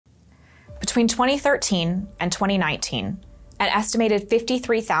Between 2013 and 2019, an estimated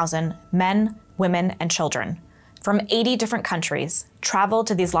 53,000 men, women, and children from 80 different countries traveled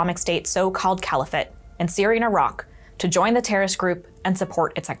to the Islamic State so-called caliphate in Syria and Iraq to join the terrorist group and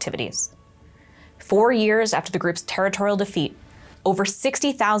support its activities. 4 years after the group's territorial defeat, over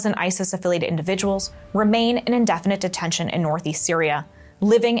 60,000 ISIS-affiliated individuals remain in indefinite detention in Northeast Syria,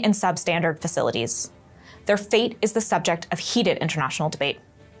 living in substandard facilities. Their fate is the subject of heated international debate.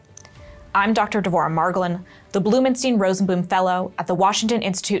 I'm Dr. Devorah Margolin, the Blumenstein-Rosenbloom Fellow at the Washington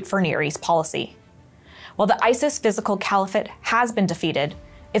Institute for Near East Policy. While the ISIS physical caliphate has been defeated,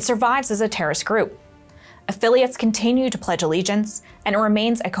 it survives as a terrorist group. Affiliates continue to pledge allegiance, and it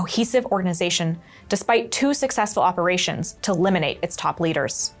remains a cohesive organization despite 2 successful operations to eliminate its top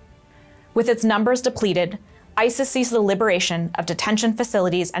leaders. With its numbers depleted, ISIS sees the liberation of detention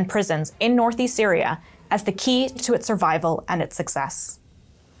facilities and prisons in Northeast Syria as the key to its survival and its success.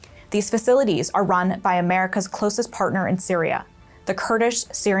 These facilities are run by America's closest partner in Syria, the Kurdish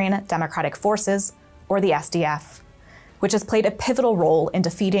Syrian Democratic Forces, or the SDF, which has played a pivotal role in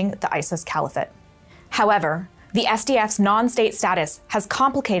defeating the ISIS caliphate. However, the SDF's non-state status has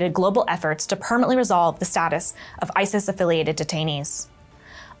complicated global efforts to permanently resolve the status of ISIS-affiliated detainees.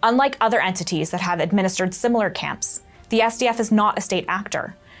 Unlike other entities that have administered similar camps, the SDF is not a state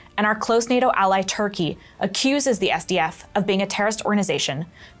actor, and our close NATO ally Turkey accuses the SDF of being a terrorist organization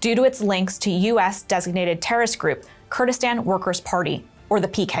due to its links to US-designated terrorist group Kurdistan Workers' Party, or the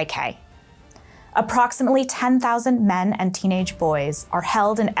PKK. Approximately 10,000 men and teenage boys are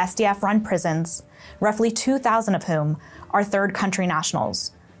held in SDF-run prisons, roughly 2,000 of whom are third country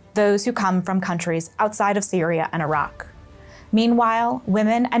nationals, those who come from countries outside of Syria and Iraq. Meanwhile,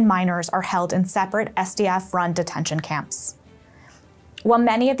 women and minors are held in separate SDF-run detention camps. While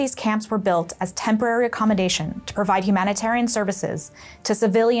many of these camps were built as temporary accommodation to provide humanitarian services to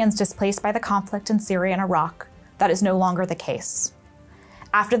civilians displaced by the conflict in Syria and Iraq, that is no longer the case.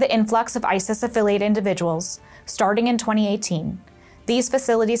 After the influx of ISIS-affiliated individuals, starting in 2018, these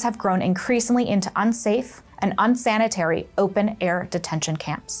facilities have grown increasingly into unsafe and unsanitary open-air detention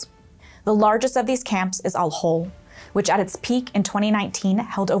camps. The largest of these camps is al-Hol, which at its peak in 2019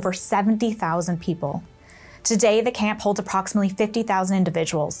 held over 70,000 people. Today, the camp holds approximately 50,000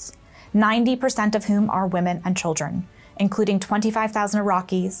 individuals, 90% of whom are women and children, including 25,000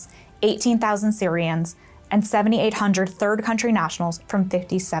 Iraqis, 18,000 Syrians, and 7,800 third country nationals from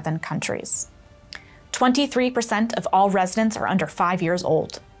 57 countries. 23% of all residents are under 5 years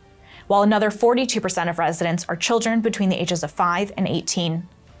old, while another 42% of residents are children between the ages of 5 and 18.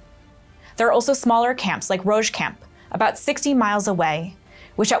 There are also smaller camps like Roj Camp, about 60 miles away,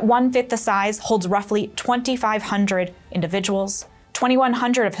 which at 1/5 the size holds roughly 2,500 individuals,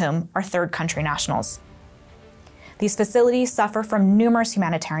 2,100 of whom are third country nationals. These facilities suffer from numerous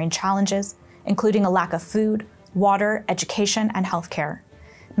humanitarian challenges, including a lack of food, water, education, and healthcare.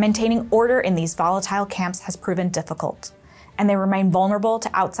 Maintaining order in these volatile camps has proven difficult, and they remain vulnerable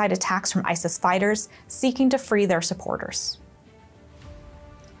to outside attacks from ISIS fighters seeking to free their supporters.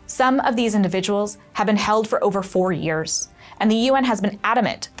 Some of these individuals have been held for over 4 years, and the UN has been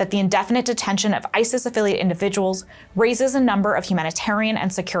adamant that the indefinite detention of ISIS-affiliated individuals raises a number of humanitarian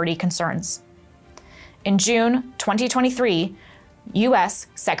and security concerns. In June 2023, U.S.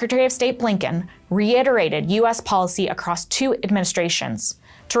 Secretary of State Blinken reiterated U.S. policy across 2 administrations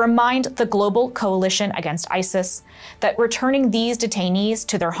to remind the global coalition against ISIS that returning these detainees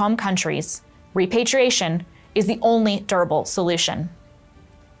to their home countries, repatriation, is the only durable solution.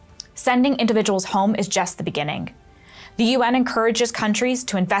 Sending individuals home is just the beginning. The UN encourages countries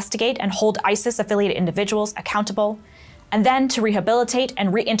to investigate and hold ISIS-affiliated individuals accountable, and then to rehabilitate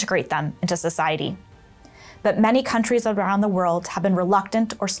and reintegrate them into society. But many countries around the world have been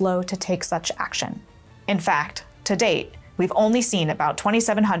reluctant or slow to take such action. In fact, to date, we've only seen about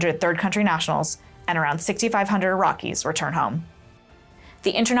 2,700 third country nationals and around 6,500 Iraqis return home.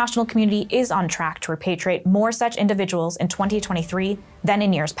 The international community is on track to repatriate more such individuals in 2023 than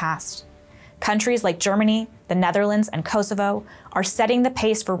in years past. Countries like Germany, the Netherlands, and Kosovo are setting the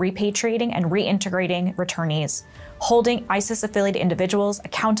pace for repatriating and reintegrating returnees, holding ISIS-affiliated individuals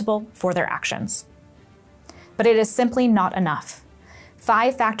accountable for their actions. But it is simply not enough.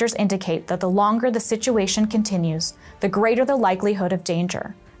 5 factors indicate that the longer the situation continues, the greater the likelihood of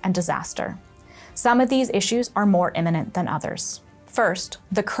danger and disaster. Some of these issues are more imminent than others. First,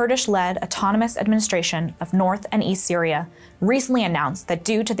 the Kurdish-led Autonomous Administration of North and East Syria recently announced that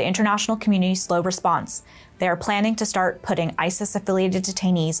due to the international community's slow response, they are planning to start putting ISIS-affiliated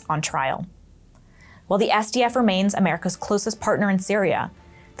detainees on trial. While the SDF remains America's closest partner in Syria,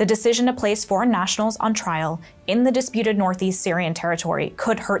 the decision to place foreign nationals on trial in the disputed Northeast Syrian territory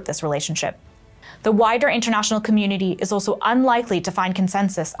could hurt this relationship. The wider international community is also unlikely to find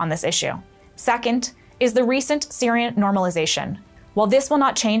consensus on this issue. Second is the recent Syrian normalization. While this will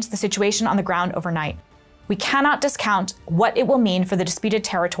not change the situation on the ground overnight, we cannot discount what it will mean for the disputed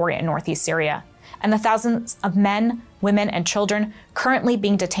territory in Northeast Syria and the thousands of men, women, and children currently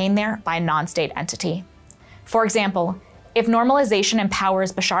being detained there by a non-state entity. For example, if normalization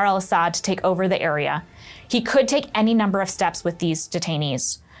empowers Bashar al-Assad to take over the area, he could take any number of steps with these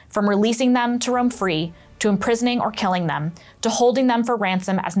detainees, from releasing them to roam free, to imprisoning or killing them, to holding them for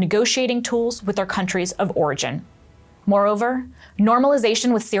ransom as negotiating tools with their countries of origin. Moreover,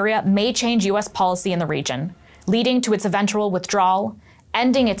 normalization with Syria may change U.S. policy in the region, leading to its eventual withdrawal,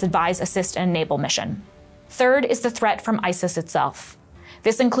 ending its advise, assist, and enable mission. Third is the threat from ISIS itself.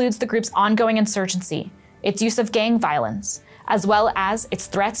 This includes the group's ongoing insurgency, its use of gang violence, as well as its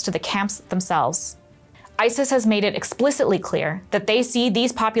threats to the camps themselves. ISIS has made it explicitly clear that they see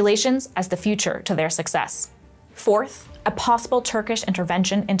these populations as the future to their success. Fourth, a possible Turkish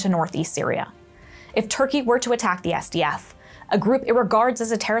intervention into Northeast Syria. If Turkey were to attack the SDF, a group it regards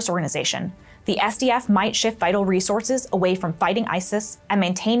as a terrorist organization, the SDF might shift vital resources away from fighting ISIS and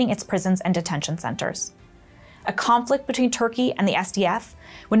maintaining its prisons and detention centers. A conflict between Turkey and the SDF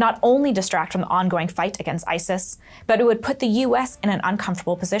would not only distract from the ongoing fight against ISIS, but it would put the US in an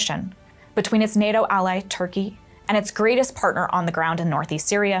uncomfortable position between its NATO ally, Turkey, and its greatest partner on the ground in Northeast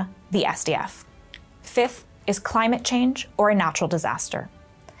Syria, the SDF. Fifth is climate change or a natural disaster.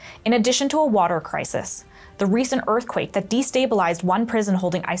 In addition to a water crisis, the recent earthquake that destabilized one prison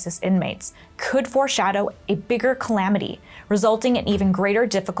holding ISIS inmates could foreshadow a bigger calamity, resulting in even greater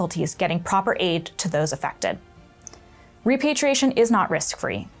difficulties getting proper aid to those affected. Repatriation is not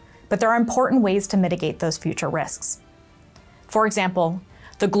risk-free, but there are important ways to mitigate those future risks. For example,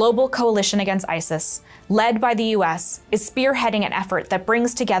 the global coalition against ISIS, led by the US, is spearheading an effort that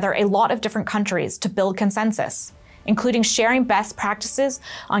brings together a lot of different countries to build consensus, including sharing best practices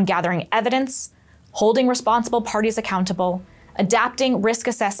on gathering evidence, holding responsible parties accountable, adapting risk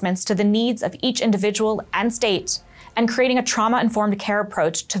assessments to the needs of each individual and state, and creating a trauma-informed care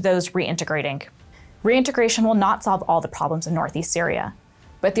approach to those reintegrating. Reintegration will not solve all the problems in Northeast Syria,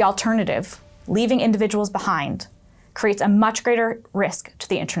 but the alternative, leaving individuals behind, creates a much greater risk to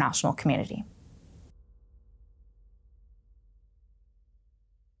the international community.